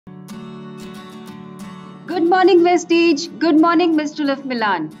Good morning Vestige, good morning mistral of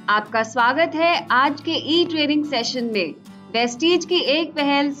Milan. आपका स्वागत है आज के ई ट्रेनिंग सेशन में। वेस्टीज की एक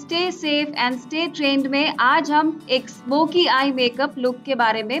पहल stay safe and stay trend में आज हम एक स्मोकी आई मेकअप लुक के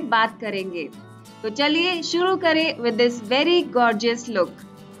बारे में बात करेंगे। तो चलिए शुरू करें with this very gorgeous look.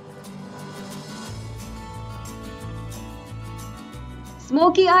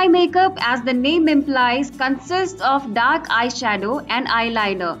 Smoky eye makeup, as the name implies, consists of dark eyeshadow and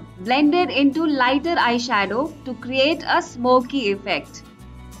eyeliner blended into lighter eyeshadow to create a smoky effect.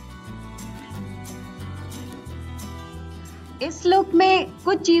 इस लुक में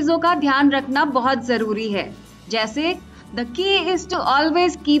कुछ चीजों का ध्यान रखना बहुत जरूरी है, जैसे the key is to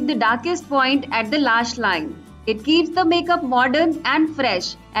always keep the darkest point at the lash line. It keeps the makeup modern and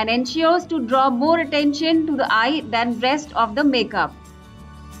fresh and ensures to draw more attention to the eye than rest of the makeup.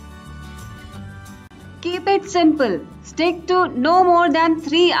 Keep it simple. Stick to no more than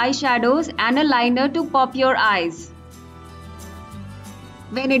 3 eyeshadows and a liner to pop your eyes.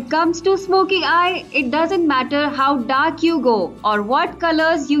 When it comes to smoky eye, it doesn't matter how dark you go or what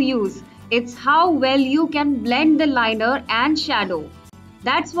colors you use. It's how well you can blend the liner and shadow.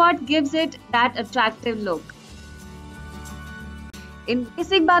 That's what gives it that attractive look. In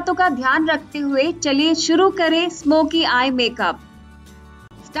basic बातों का ध्यान रखते हुए चलिए शुरू करें smoky eye makeup.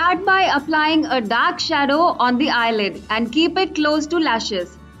 Start by applying a dark shadow on the eyelid and keep it close to lashes.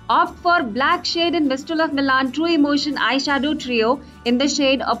 Opt for black shade in Mistral of Milan True Emotion eyeshadow trio in the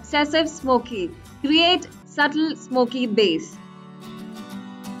shade Obsessive Smoky. Create subtle smoky base.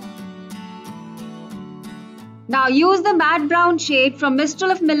 Now use the matte brown shade from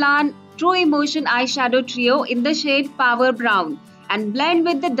Mistral of Milan True Emotion eyeshadow trio in the shade Power Brown and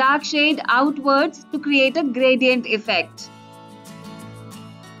blend with the dark shade outwards to create a gradient effect.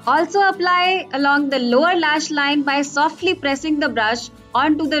 Also apply along the lower lash line by softly pressing the brush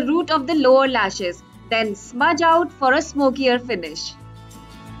onto the root of the lower lashes, then smudge out for a smokier finish.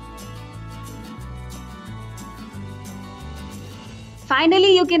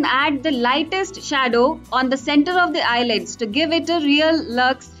 Finally, you can add the lightest shadow on the center of the eyelids to give it a real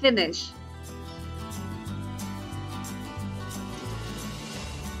luxe finish.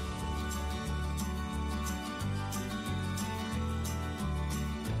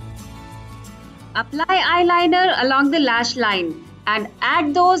 Apply eyeliner along the lash line and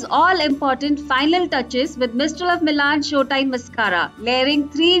add those all-important final touches with Mistral of Milan Showtime Mascara, layering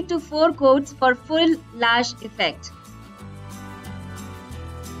 3 to 4 coats for full lash effect.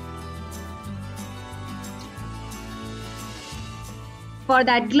 For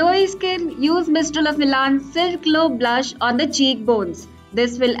that glowy skin, use Mistral of Milan Silk Glow Blush on the cheekbones.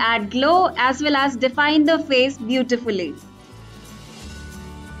 This will add glow as well as define the face beautifully.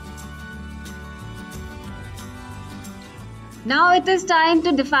 Now it is time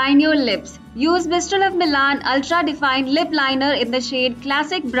to define your lips. Use Mistral of Milan Ultra Define Lip Liner in the shade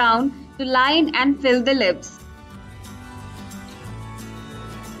Classic Brown to line and fill the lips.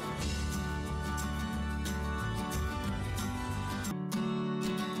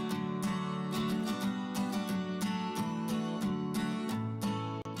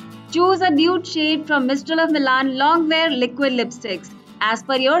 Choose a nude shade from Mistral of Milan Longwear Liquid Lipsticks as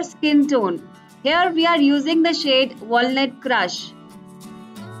per your skin tone. Here we are using the shade Walnut Crush.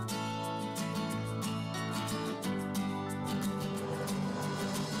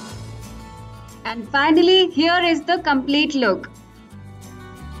 And finally, here is the complete look.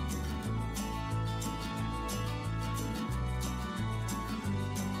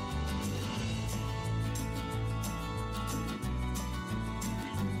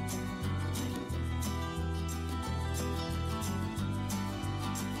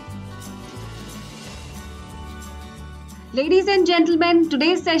 Ladies and gentlemen,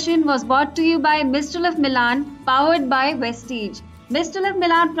 today's session was brought to you by Mistral of Milan, powered by Vestige. Mistral of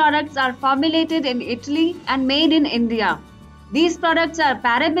Milan products are formulated in Italy and made in India. These products are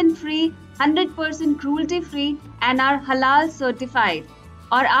paraben-free, 100% cruelty-free and are halal certified.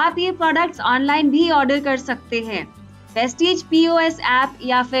 और आप ये products online भी order कर सकते हैं। Vestige POS app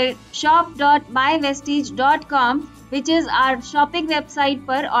या फिर shop.myvestige.com, which is our shopping website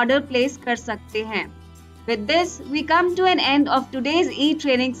पर order place कर सकते हैं। With this, we come to an end of today's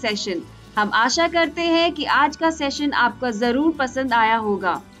e-training session. हम आशा करते हैं कि आज का सेशन आपको जरूर पसंद आया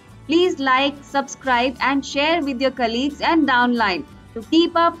होगा. Please like, subscribe and share with your colleagues and downline to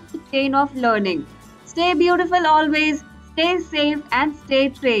keep up the chain of learning. Stay beautiful always, stay safe and stay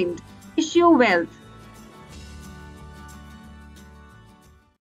trained. Wish you wealth.